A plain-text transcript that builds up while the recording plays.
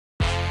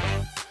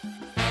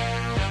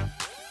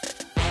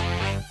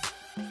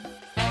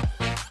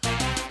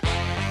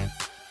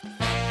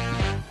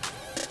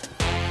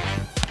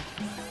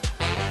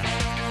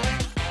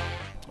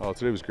well.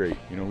 Today was great.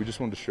 You know, we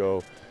just wanted to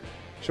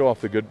show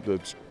off the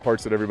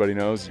parts that everybody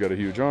knows. He's got a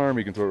huge arm,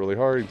 he can throw it really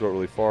hard, he can throw it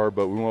really far,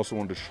 but we also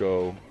wanted to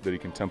show that he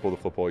can tempo the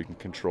football, he can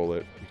control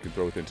it, he can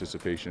throw with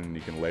anticipation, and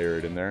he can layer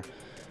it in there.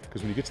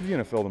 Because when you get to the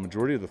NFL, the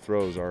majority of the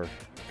throws are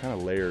kind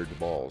of layered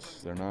balls.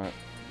 They're not,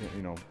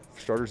 you know,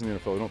 starters in the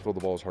NFL, they don't throw the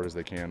ball as hard as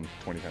they can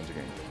 20 times a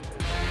game.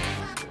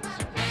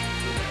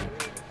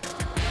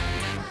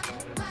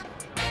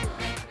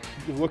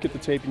 You look at the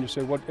tape and you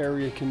say, what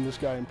area can this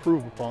guy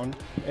improve upon?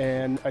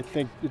 And I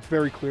think it's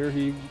very clear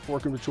he's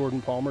working with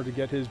Jordan Palmer to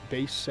get his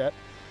base set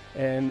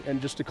and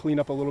just to clean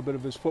up a little bit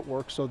of his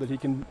footwork so that he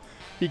can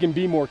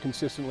be more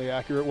consistently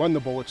accurate when the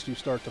bullets do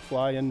start to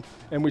fly. And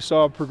we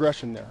saw a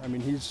progression there. I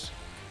mean, he's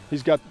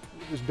got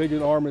as big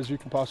an arm as you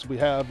can possibly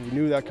have. We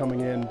knew that coming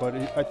in, but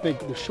I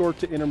think the short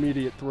to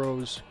intermediate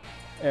throws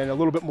and a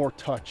little bit more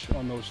touch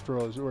on those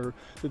throws were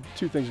the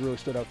two things really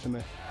stood out to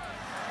me.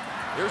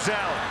 Here's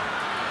Allen.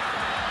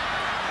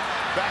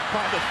 Back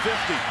by the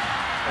 50,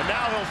 and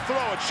now he'll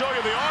throw it, show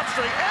you the arm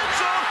strength, end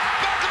zone,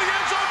 back to the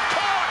end zone,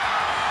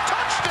 caught,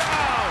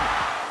 touchdown!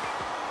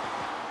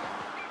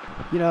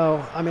 You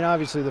know, I mean,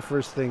 obviously the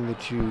first thing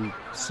that you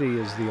see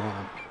is the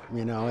arm.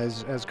 You know,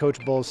 as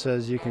Coach Bull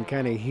says, you can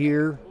kind of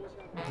hear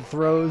the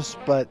throws,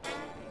 but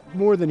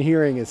more than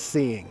hearing is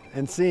seeing,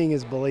 and seeing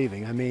is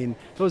believing. I mean,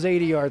 those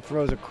 80-yard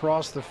throws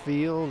across the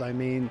field, I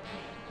mean,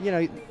 you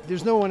know,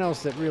 there's no one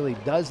else that really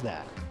does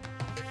that.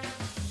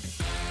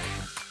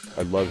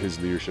 I love his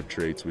leadership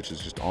traits, which is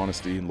just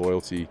honesty and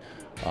loyalty.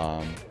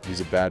 He's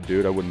a bad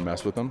dude, I wouldn't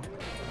mess with him.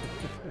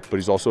 But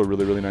he's also a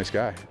really, really nice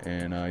guy,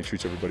 and he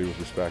treats everybody with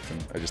respect,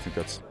 and I just think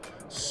that's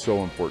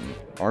so important.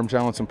 Arm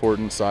talent's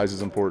important, size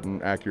is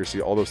important,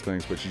 accuracy, all those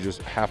things, but you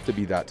just have to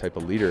be that type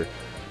of leader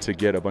to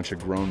get a bunch of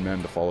grown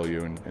men to follow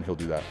you, and he'll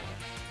do that.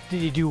 Did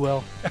he do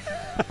well?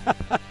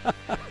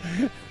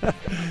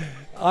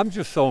 I'm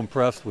just so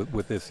impressed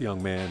with this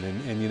young man,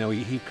 and you know,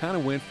 he kind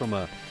of went from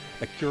a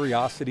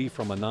curiosity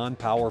from a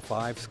non-Power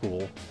 5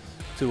 school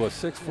to a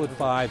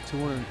 6'5",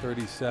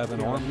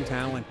 237 arm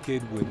talent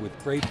kid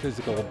with great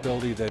physical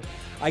ability that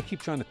I keep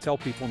trying to tell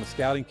people in the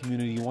scouting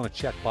community you want to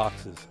check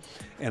boxes.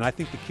 And I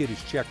think the kid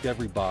has checked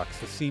every box.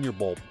 The Senior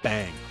Bowl,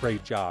 bang,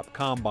 great job.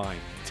 Combine,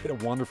 did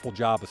a wonderful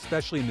job,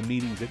 especially in the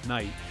meetings at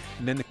night.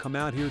 And then to come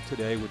out here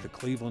today with the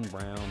Cleveland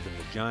Browns and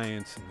the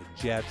Giants and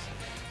the Jets,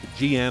 the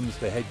GMs,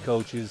 the head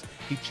coaches,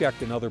 he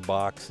checked another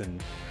box,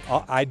 and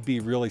I'd be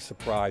really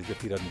surprised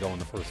if he doesn't go in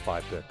the first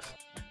 5 picks.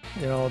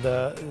 You know,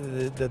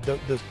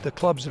 the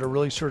clubs that are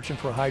really searching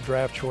for a high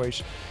draft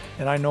choice,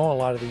 and I know a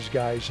lot of these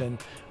guys, and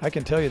I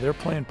can tell you they're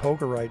playing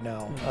poker right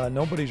now.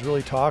 Nobody's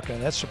really talking,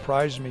 and that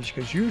surprises me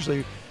because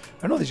usually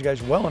I know these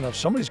guys well enough.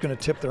 Somebody's going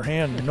to tip their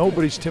hand.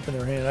 Nobody's tipping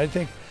their hand. I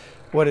think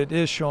what it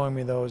is showing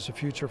me, though, is the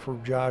future for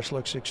Josh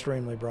looks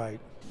extremely bright.